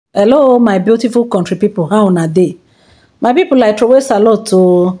Hello, my beautiful country people. How una dey? My people, like throway salute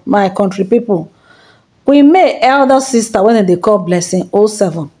to my country people. We may elder sister when they call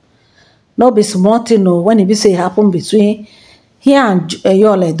BLESSING07. No be small thing o when e be say e happen between here and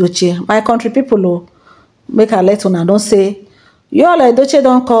Yul Edochie. My country people make I let una know say Yul Edochie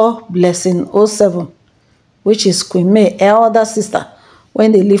don call BLESSING07, which is Queen May elder sister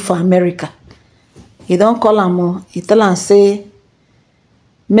when they live for America. He don call am o. He tell am say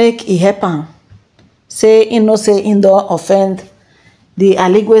make e help am, say e know say e don offend the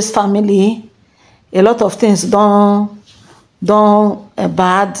Aligwe's family. A lot of things don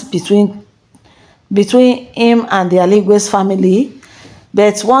bad between him and the Aligwe's family,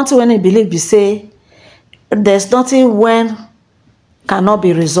 but one thing wey e believe be say there's nothing when cannot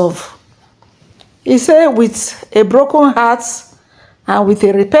be resolved. He say with a broken heart and with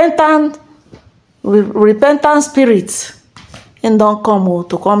a repentant spirit, him don come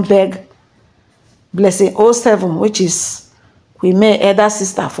to come beg BLESSING07, which is Queen May elder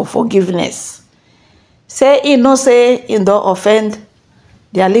sister, for forgiveness. Say he know say he don offend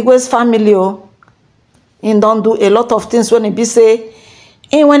the Aligwe's family o. He don do a lot of things when he be say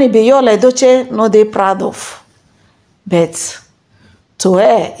when he be Yul Edochie no dey proud of, but to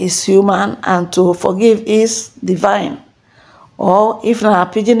err is human and to forgive is divine. Or if na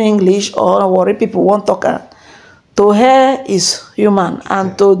pidgin English or Warri people wan talk am, to err is human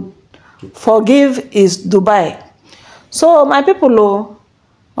and to forgive is Dubai. So my people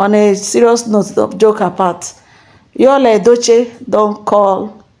on a serious note of joke apart, Yul Edochie don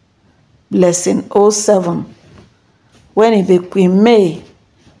call BLESSING07 when he be Queen May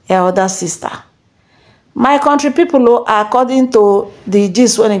elder sister. My country people according to the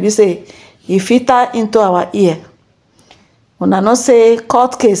gist when he be say e filter into our ear, una know say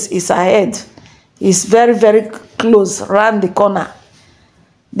court case is ahead. It's very very close round the corner.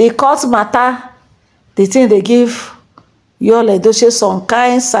 The court matter, the thing they give Yul Edochie some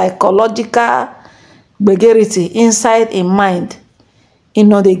kind psychological gbegerity inside in mind. You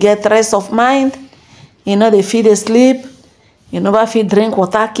know they get rest of mind. You know they feel they sleep. You never feel drink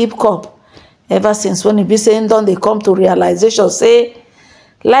water, keep cup. Ever since when he be saying don they come to realization say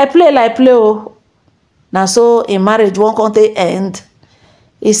like play oh. Now so in marriage one can't end.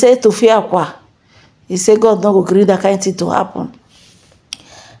 He said to fear kwa. He say God no go gree that kind thing to happen.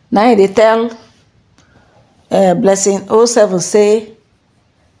 Now they tell BLESSING07 say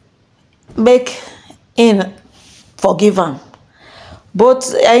make him forgive am.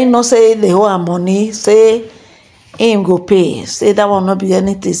 But I know say they owe am money, say him go pay. Say that will not be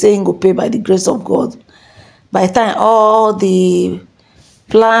anything. Say him go pay by the grace of God. By the time all the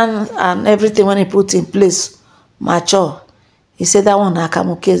plan and everything when he put in place mature, he said that one na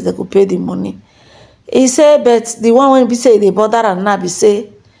akamu case, they go pay the money. He say but the one when be say they bother and now be say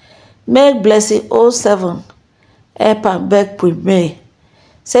make BLESSING07 help am beg Queen May.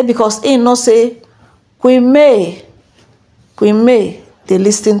 Say because he know say Queen May they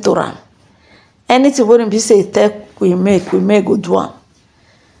lis ten to am. Anything wey be say tell Queen May go do am.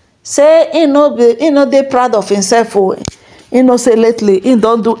 Say he no dey proud of himself o. He know say lately he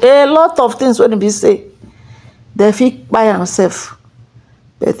don do a lot of things when be say dem fit kpai himself,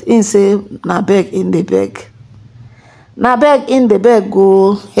 but he say na beg in dey beg. Na beg in dey beg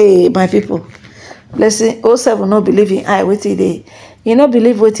go. Hey my people, BLESSING07 no believe in eye wetin dey. He no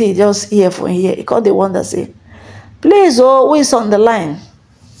believe wetin he just hear from here. He come dey wonder say please who is on the line?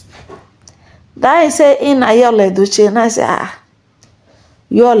 That he say in na Yul Edochie. And I say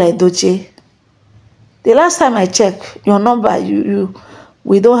Yul Edochie, the last time I check your number,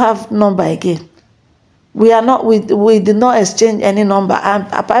 we don't have number again. We did not exchange any number, and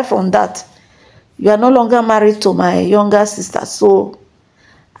apart from that, you are no longer married to my younger sister, so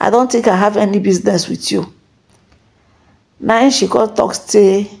I don't think I have any business with you. Now she called talk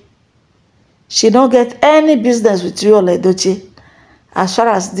say she don't get any business with Yul Edochie as far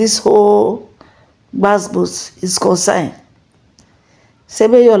as this whole gbasgbos is concerned. Say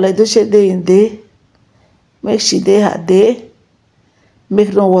make Yul Edochie dey in day, make she dey her day,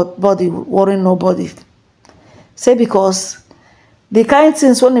 make nobody worry nobody. Say because the kind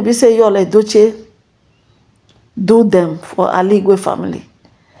things when be say Yul Edochie do them for Aligwe family,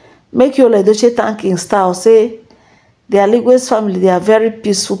 make Yul Edochie thank in style. Say the Aligwe's family, they are very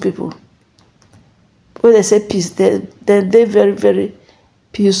peaceful people. When they say peace, they very very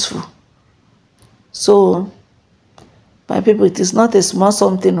peaceful. So my people, it is not a small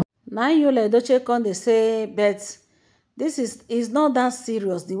something. Now Yul Edochie come they say, but this is not that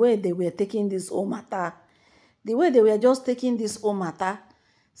serious. The way they were taking this whole matter, the way they were just taking this whole matter,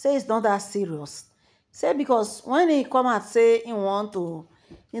 say it's not that serious. Say because when he come out say he want to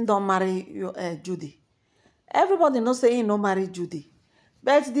he don't marry your Judy. Everybody knows say he no marry Judy.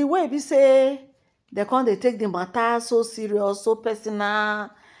 But the way we say they come they take the matter so serious, so personal.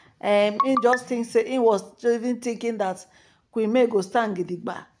 He just think say he was even thinking that Queen May go stand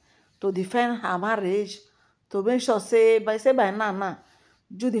gidigba to defend her marriage, to make sure say by now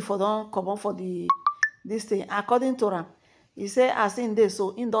Judy for don comot for this thing. According to am, he say as in dey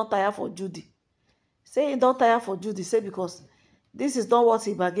so he don tire for Judy. Say he don tire for Judy, say because this is not what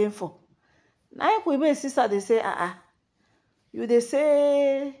he bargained for. Now Queen May sister they say you dey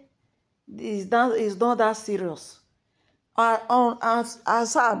say it's not that serious. On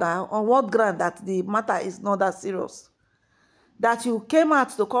what ground that the matter is not that serious? That you came out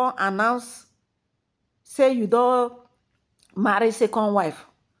to come announce, say you don't marry second wife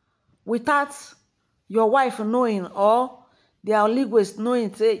without your wife knowing, or their linguist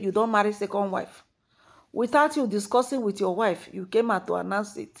knowing, say you don't marry second wife. Without you discussing with your wife, you came out to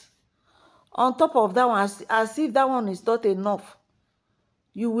announce it. On top of that one, as if that one is not enough,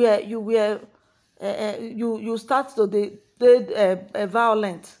 you start to the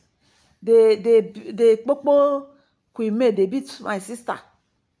violent. They popo Queen May, they beat my sister.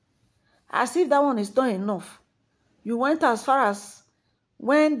 As if that one is not enough, you went as far as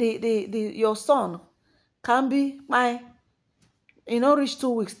when your son can be reach 2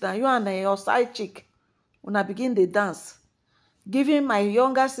 weeks now, you and your side chick una begin the dance, giving my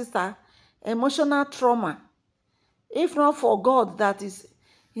younger sister emotional trauma. If not for God that is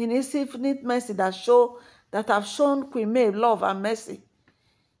in his infinite mercy that have shown Queen May love and mercy,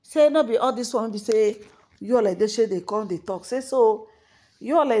 say no be all this one be say you all Edochie they come they talk. Say so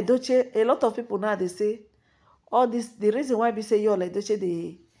you all Edochie, a lot of people now they say all this, the reason why we say you all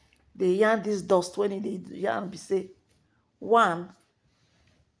Edochie they yarn this dust when they yarn be say one,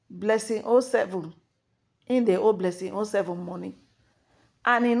 BLESSING07 in the old BLESSING07 money,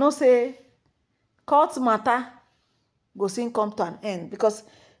 and you know say court matter go soon come to an end, because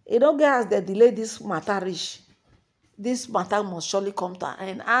e don't get as they delay this matter reach. This matter must surely come to an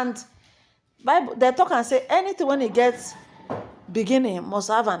end. And Bible they talk and say anything when it gets beginning must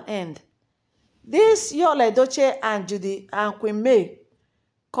have an end. This your Edochie and Judy and Queen May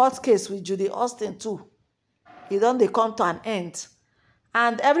court case with Judy Austin too, it don't they come to an end.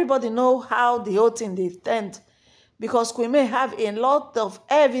 And everybody know how the whole thing they end, because Queen May have a lot of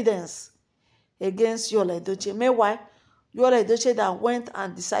evidence against your Edochie. Meanwhile, your Edochie that went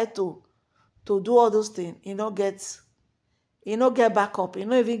and decided to do all those things, you know get back up, you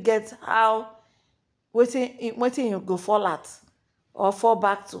know even get how waiting you go fall at or fall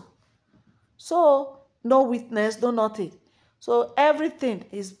back to. So no witness, no nothing. So everything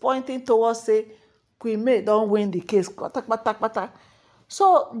is pointing towards say Queen May don't win the case.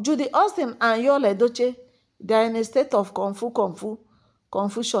 So Judy Austin and your Edochie, they are in a state of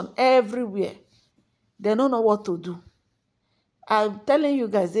confusion everywhere. They don't know what to do. I'm telling you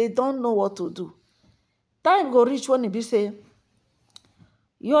guys, they don't know what to do. Time go reach when it be say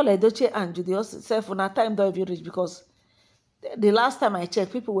your Edochie and Judy Austin self when time don't even reach, because the last time I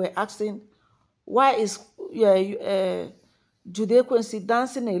checked, people were asking why is Judy Quincy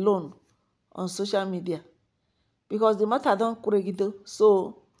dancing alone on social media, because the matter don't correct.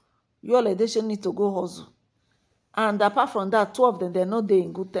 So your Edochie need to go hustle. And apart from that, two of them, they're not there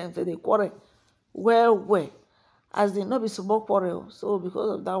in good times. They quarrel well. As they not be small quarrel. So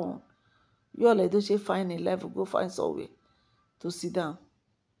because of that one, your Edochie find a level, go find somewhere to sit down.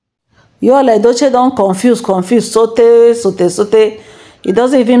 Your Edochie don't confuse, sote. He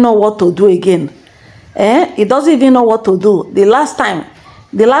doesn't even know what to do again. He doesn't even know what to do. The last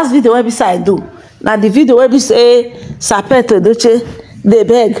video where I do, now the video where we say Sapet Edochie, they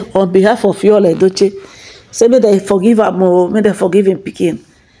beg on behalf of your Edochie. Say may they forgive him, or may they forgive him picking.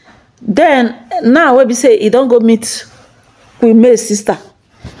 Then now when we say he don't go meet Queen May's sister,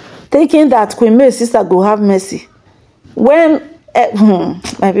 thinking that Queen May's sister go have mercy. When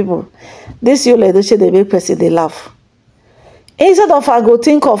my people, this your Edochie they make person they laugh. Instead of I go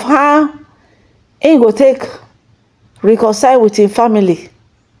think of how he go take reconcile with his family,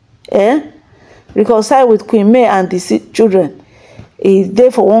 reconcile with Queen May and the children. He's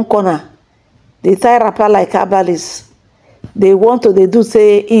there for one corner. They tie wrapper like herbalists. They want to, they do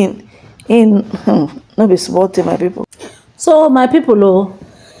say in no be small thing, my people. So my people,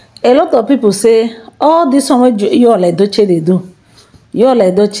 a lot of people say all this one what your Edochie they do, your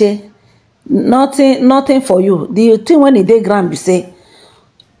Edochie, nothing for you. The thing when the day grand be say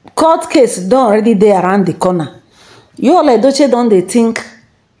court case don't already there around the corner. Your Edochie don't they think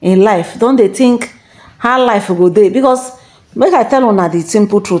in life, don't they think how life will go there? Because make I tell una the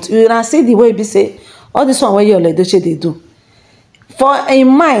simple truth. You na see the way be say all this one where your Edochie they do. For in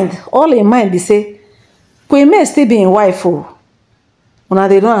mind, all in mind, they say, Queen May still be in wife. Oh, una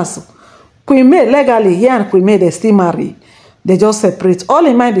they don't answer. Queen May legally, here and Queen May, they still marry. They just separate. All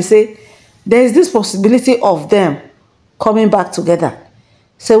in mind, they say, there is this possibility of them coming back together.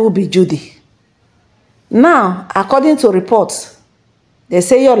 Say, will be Judy. Now, according to reports, they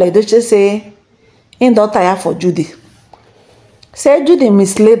say, your Edochie say, in don't tire for Judy. Say, Judy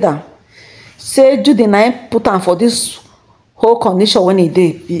misled her. Say, Judy na put am for this whole condition when he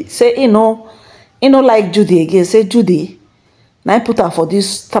did. Say, he no like Judy again. Say, Judy na put am for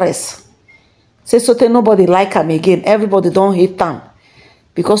this stress. Say, so nobody like him again. Everybody don't hate him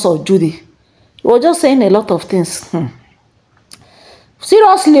because of Judy. He was just saying a lot of things.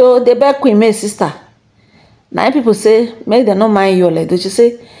 Seriously, oh, they beg Queen May sister. Now people say, make them not mind you, like Edochie.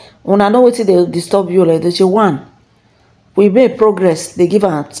 Say, when I know what they disturb you, like Edochie. One, we made progress. They give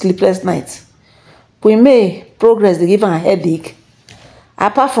her sleepless nights. We made progress. They give her a headache.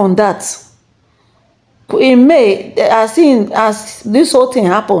 Apart from that, Queen May, as this whole thing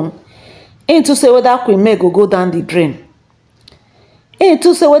happen, into say whether Queen May go down the drain.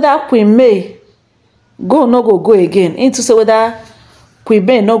 Into say whether Queen May go again. Into say whether Queen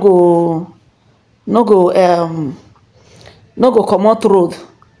May no go comot road.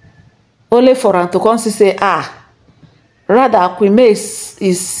 Only for am to come say, rather Queen May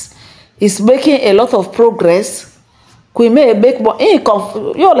is making a lot of progress. Queen May make more. You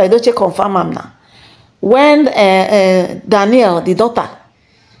like Edochie confirm am now. When Daniel, the daughter,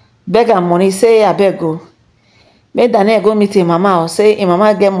 beg am money, say abeg go. Make Daniel go meet him mama or say him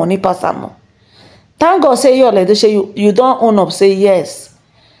mama get money pass am. Thank God say you like Edochie, you don't own up, say yes.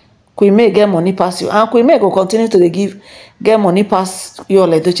 Queen May get money pass you. And Queen May go continue to get money pass you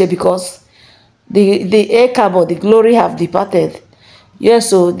like Edochie because the air carbon, the glory have departed. Yes,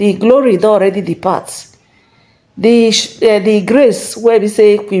 so the glory don already depart. The grace where we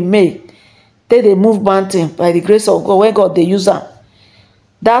say Queen May, they move mountain by the grace of God, when God they use them.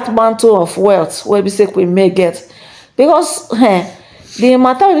 That mantle of wealth where we say Queen May get. Because the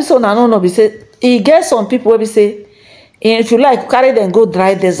matter we say no be say e get some people where we say if you like carry them go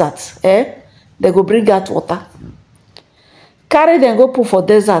dry desert, they go bring out water. Carry them go put for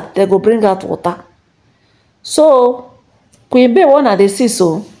desert, they go bring out water. So Queen May one they see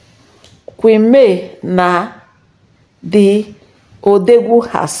so Queen May na the Odegu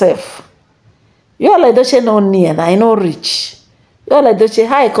herself. You like Edochie no near na, I no rich. You like Edochie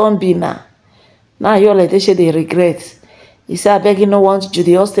how it can be now. Now you like Edochie they regret. He said, I beg you no want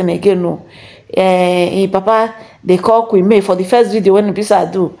Judy Austin again no. Papa they call Queen May for the first video when the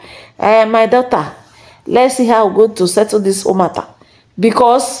do. My daughter, let's see how we go to settle this whole matter.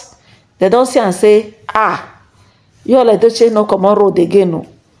 Because they don't see and say, you like Edochie no come on road again no.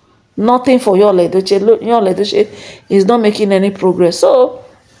 Nothing for your Edochie. Your Edochie is not making any progress. So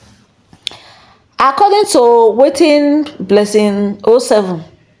according to waiting BLESSING07,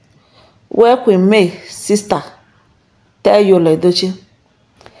 where Queen May sister tell your Edochie,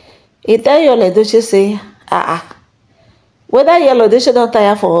 he tell your Edochie say, whether your Edochie don't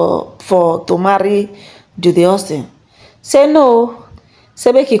tire for to marry Judy Austin, say no,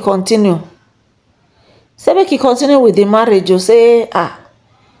 say make he continue. Say make he continue with the marriage. You say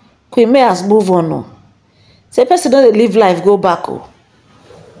Queen May has moved on. No. Say person no dey live life go back. Oh.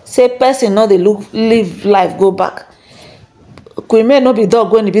 Say person no dey live life go back. Queen May no be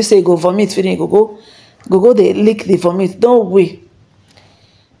dog when e be say e go vomit finish, go dey lick the vomit. Don't we?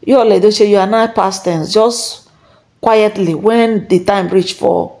 You all Edochie, you are not past tense. Just quietly when the time reach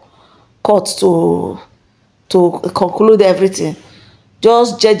for court to conclude everything,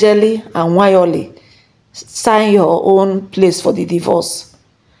 just jejely and quietly sign your own place for the divorce.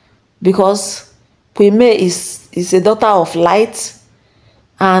 Because Queen May is a daughter of light,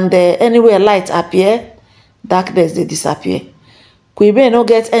 and anywhere light appear, darkness they disappear. Queen May no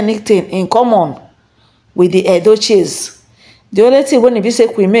get anything in common with the Edochies. The only thing when be say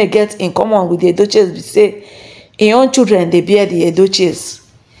Queen May get in common with the Edochies be say in own children they bear the Edochies.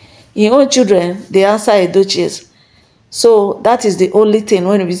 In own children they answer Edochies. So that is the only thing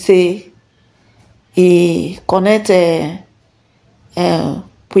when we say he connect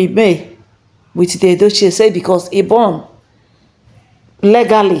Queen May with the Edochie, say because he born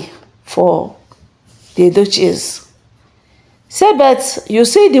legally for the Edochies. Say, but you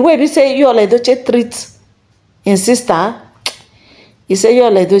see the way we say you all Edochie treat in sister, he say you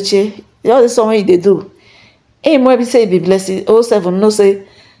all Edochie, all this one they do. Him when we say be BLESSING07, no say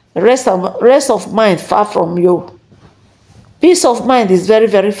rest of mind far from you. Peace of mind is very,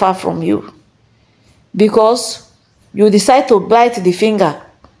 very far from you. Because you decide to bite the finger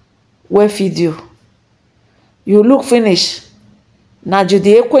where feed you. You look finish. na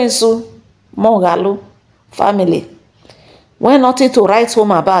Judy Ekwensu Mongalu family. When nothing to write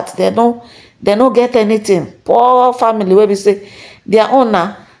home about, they no get anything. Poor family wey be say their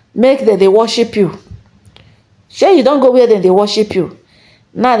owner make them they worship you. Sure, you don't go where they worship you.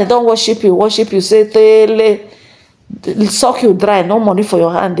 Now they don't worship you, say tele suck you dry, no money for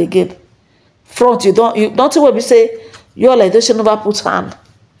your hand again. Front, you don't will be say your like they should never put hand.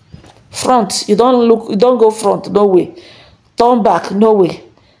 Front, you don't go front, no way. Turn back, no way.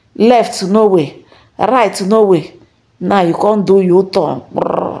 Left, no way. Right, no way. Now you can't do your turn.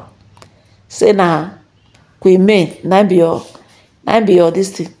 Say now, Queen May, now be your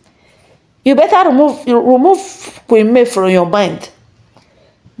this thing. You better remove Queen May from your mind.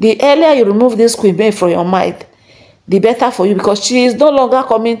 The earlier you remove this Queen May from your mind, the better for you, because she is no longer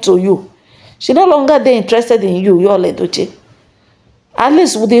coming to you. She no longer dey interested in you, your Edochie. At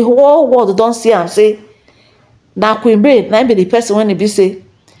least the whole world don't see am say na Queen May na be the person when e be say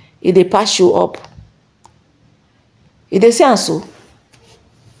e dey pass you up. E dey see am so.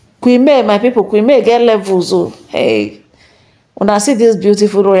 Queen May, my people, Queen May get levels. Oh, hey, when I see this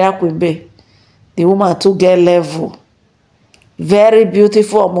beautiful royal Queen May, the woman too get level. Very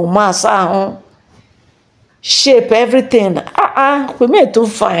beautiful, mama, shape, everything. Queen May too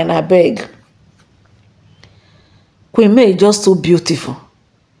fine, I beg. Queen May just too beautiful.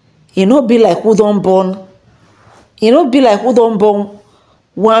 E no be like who don born. E no be like who don born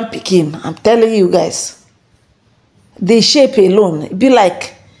one pikin. I'm telling you guys. The shape alone, it be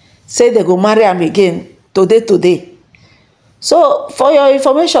like say they go marry am again today. So for your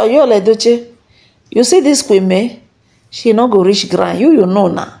information, you Edochie, you see this Queen May, she no go reach ground. You know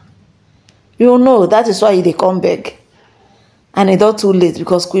now. You know that is why they come back. And it's not too late,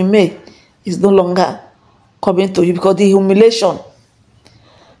 because Queen May is no longer coming to you because the humiliation.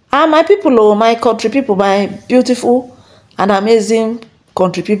 And my people, oh, my country people, my beautiful and amazing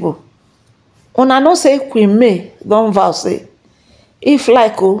country people, una know say Queen May don vow say if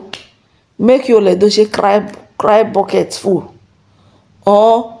like make your Edochie cry bucket full,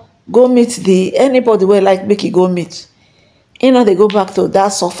 or go meet the anybody wey like make e go meet, e no dey go back to that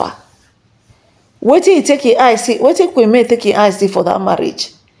suffer. Wetin e take e eye see, wetin Queen May take e eye see for that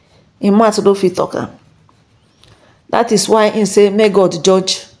marriage, im mouth no fit talk am. That is why he say may God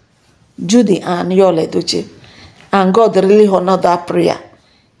judge Judy and your Edochie, and God really honor that prayer.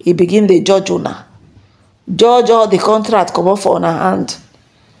 He begin the judge una, judge all the contract comot for una hand,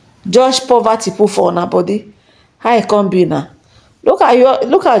 judge poverty put for una body. How e come be now? Look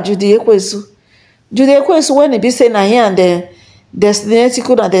at Judy Ekwensu. Judy Ekwensu, when e be say na here and then Destiny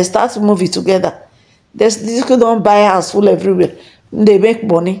Etiko and they start movie together. Destiny Etiko don buy house full everywhere. They make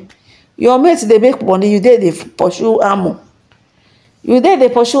money. Your mates they make money. You dey pursue amo. You dey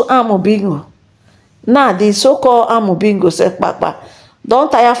pursue amo bingo. Now the so-called amo bingo say papa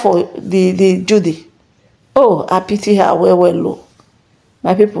don't tire for the Judy. Oh, I pity her well low.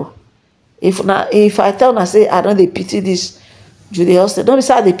 My people, if I tell her say I don't dey pity this Judy Austin, don't be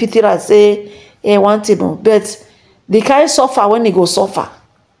say I dey pity her say hey one thing, but the kind suffer when he go suffer,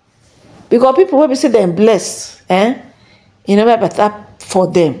 because people will be say them blessed, you never better for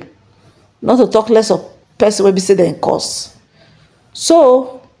them. Not to talk less of person will be say them curse.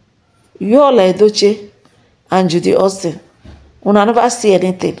 So you all like Edochie and Judy Austin, una never see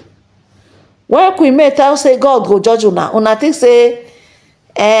anything. When Queen May tell say God go judge una think say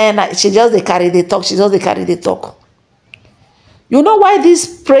she just dey carry the talk, she just dey carry the talk. You know why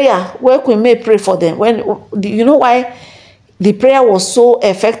this prayer where Queen May pray for them, when you know why the prayer was so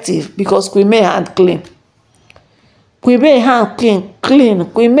effective? Because Queen May hand clean. Queen May hand clean.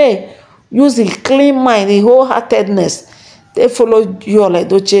 Queen May use the clean mind, the wholeheartedness. They follow you all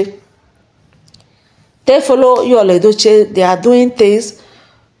Edochie. They are doing things.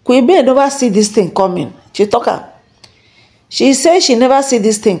 Queen May never see this thing coming. She talk am. She say she never see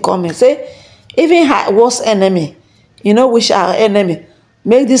this thing coming. Say even her worst enemy, you know, which our enemy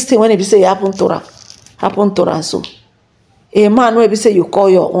make this thing when it be say happen to her. So a man will be say you call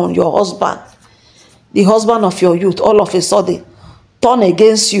your husband, the husband of your youth, all of a sudden turn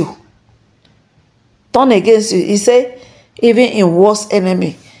against you. He say even in worst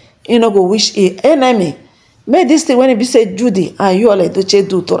enemy, you know, go wish a enemy make this thing when it be say Judy and you all Edochie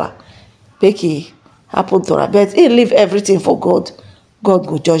do to her, make it happen to her. But he leave everything for God. God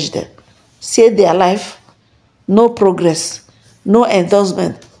go judge them. Save their life. No progress, no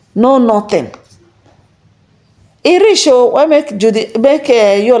endorsement, no nothing. E reach why make Judy, make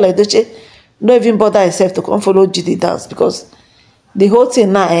you all Edochie no even bother himself to come follow Judy dance, because the whole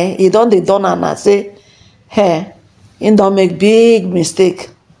thing now, he done the done and say, hey, he don't make big mistake.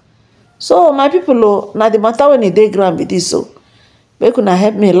 So my people, now the matter when he dey ground with this, so make una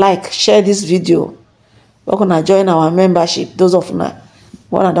help me like, share this video. Make una join our membership. Those of una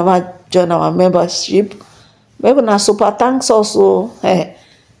wanna never join our membership, make una super thanks also.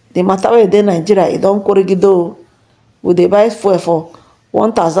 The matter wey dey Nigeria, e don korigido. We dey buy fuel for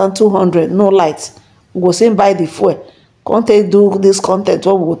 1,200, no light. We go still buy the fuel. Come take do this content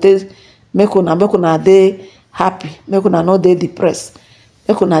wey we go take make una dey happy, make una no dey depressed,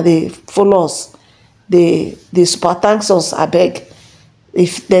 make una dey follow us, dey super thanks us abeg.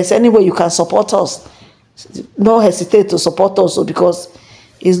 If there's any way you can support us, no hesitate to support us, because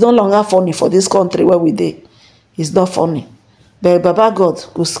it's no longer funny for this country where we dey. It's not funny, but Baba God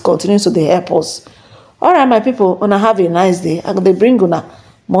will continue to dey help us. All right, my people, una have a nice day. I go dey bring una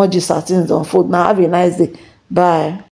more gist as things unfold. Now have a nice day. Bye.